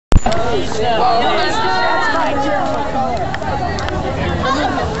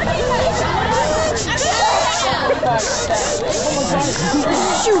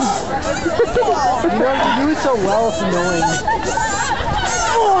Shoot! You do it so well, it's annoying.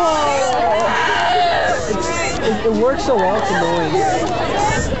 It works so well, it's annoying.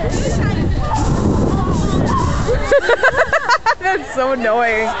 That's so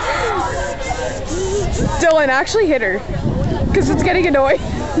annoying. Dylan, actually hit her. Because it's getting annoying.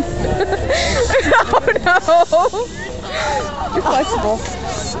 Oh no! You're flexible.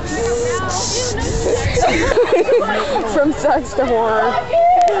 From sex to horror.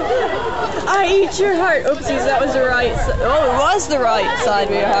 I eat your heart. Oopsies, that was the right side. Oh, it was the right side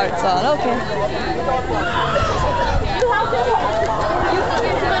where your heart's on. Okay.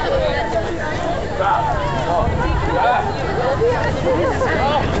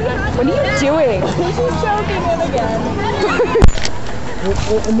 What are you doing? She's choking him again.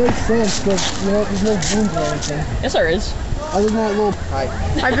 It makes sense, because there's no wounds or anything. Yes, there is. Other than that little... Hi.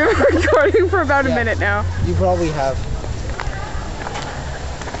 I've been recording for about a minute now. You probably have.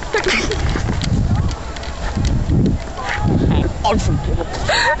 Unforgivable.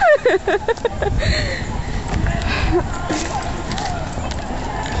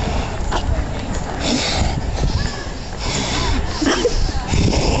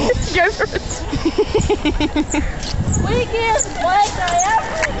 You guys are... Weakest bike I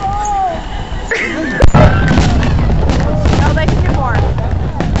ever rode. No, they can do more.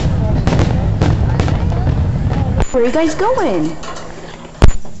 Where are you guys going?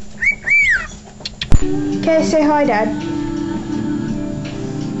 Okay, say hi, Dad.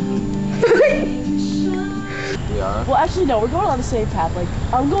 Well, actually, no. We're going on the same path. Like,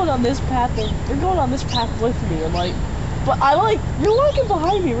 I'm going on this path, and you're going on this path with me. And like, but you're walking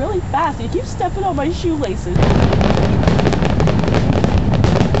behind me really fast. And you keep stepping on my shoelaces.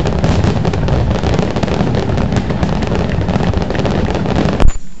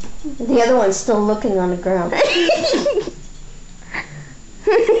 The other one's still looking on the ground.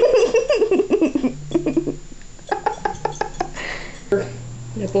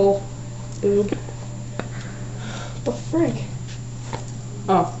 Nipple, boob. What the frick?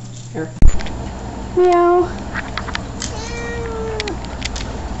 Oh, here. Meow.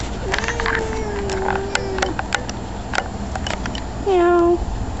 Meow.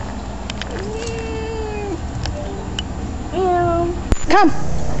 Meow. Come.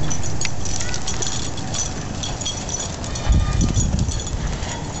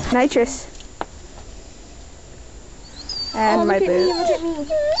 Nitrous. And my boob.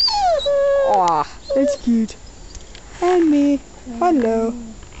 Aw, it's cute. And me. Hello.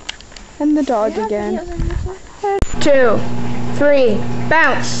 And the dog again. 2, 3,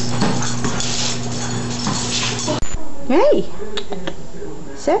 bounce. Hey.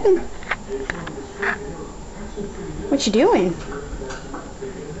 7. What you doing?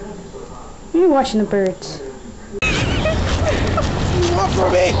 You're watching the birds. Look for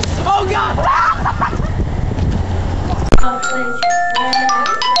me! Oh God!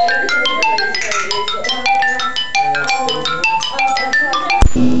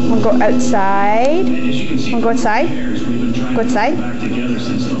 Wanna go outside? Wanna go outside? Go outside?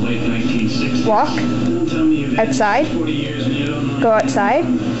 Walk? Outside? Go outside?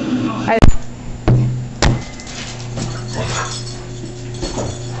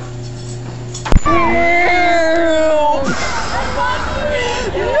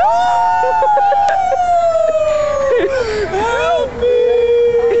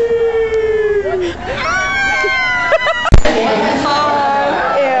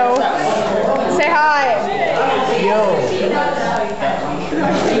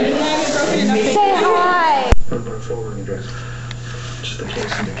 Just the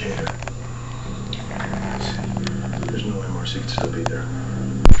case indicator. There's no MRC, could still be there.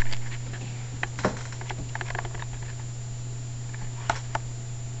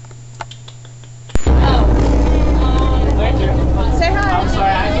 Say hi. I'm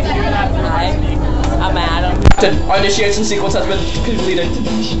sorry, I can do that. Hi, I'm Adam. Our initiation sequence has been completed.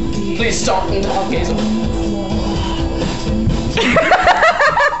 Please stop. Okay, so.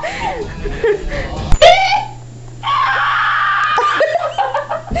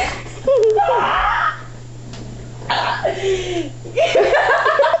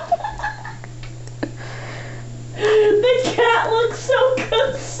 The cat looks so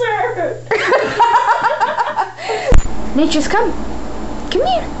concerned. Nature's come. Come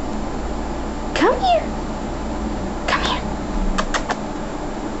here. Come here. Come here.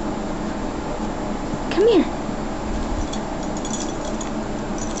 Come here.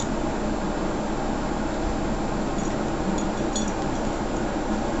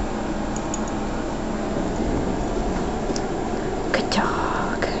 Good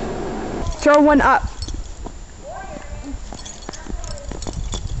dog. Throw one up.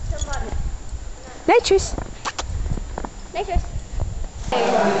 Nitrous. Nitrous.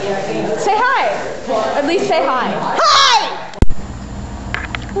 Say hi. At least say hi. Hi!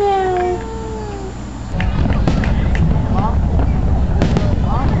 Meow.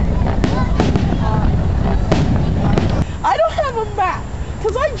 I don't have a map,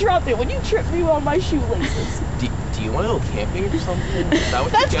 because I dropped it when you tripped me on my shoelaces. Do you want to go camping or something? Is that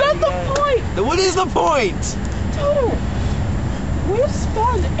what That's you're not the getting at? point! Then what is the point? Dude, we've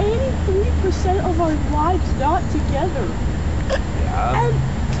spent 83% of our lives not together. Yeah.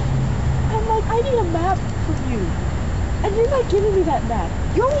 And like, I need a map from you. And you're not giving me that map.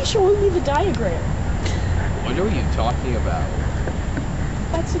 You're only showing me the diagram. What are you talking about?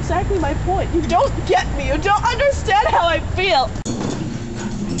 That's exactly my point. You don't get me. You don't understand how I feel.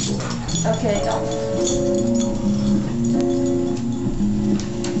 Okay.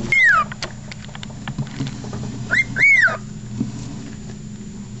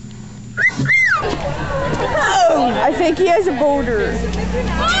 I think he has a boulder.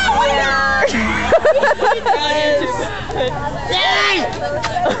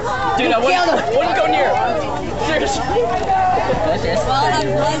 Dude, I wouldn't go near him. Seriously.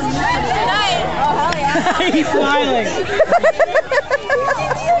 He's smiling.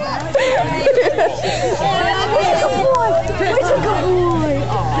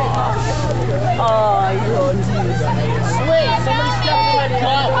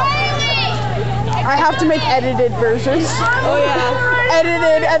 I have to make edited versions. Oh yeah.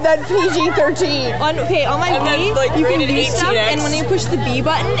 Edited and then PG-13. On my Wii, you can do stuff, and when you push the B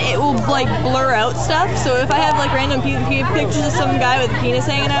button, it will like blur out stuff. So if I have like random pictures of some guy with a penis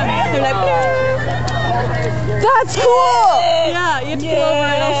hanging out, they're like, That's cool! yeah, you have to come over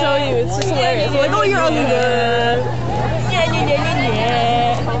and I'll show you. It's just hilarious. I'm like, oh, you're ugly.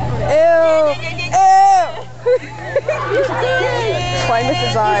 Ew! Playing with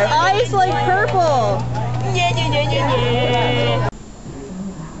his eye. Eyes like purple.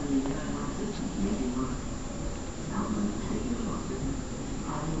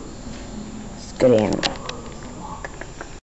 It's a good animal.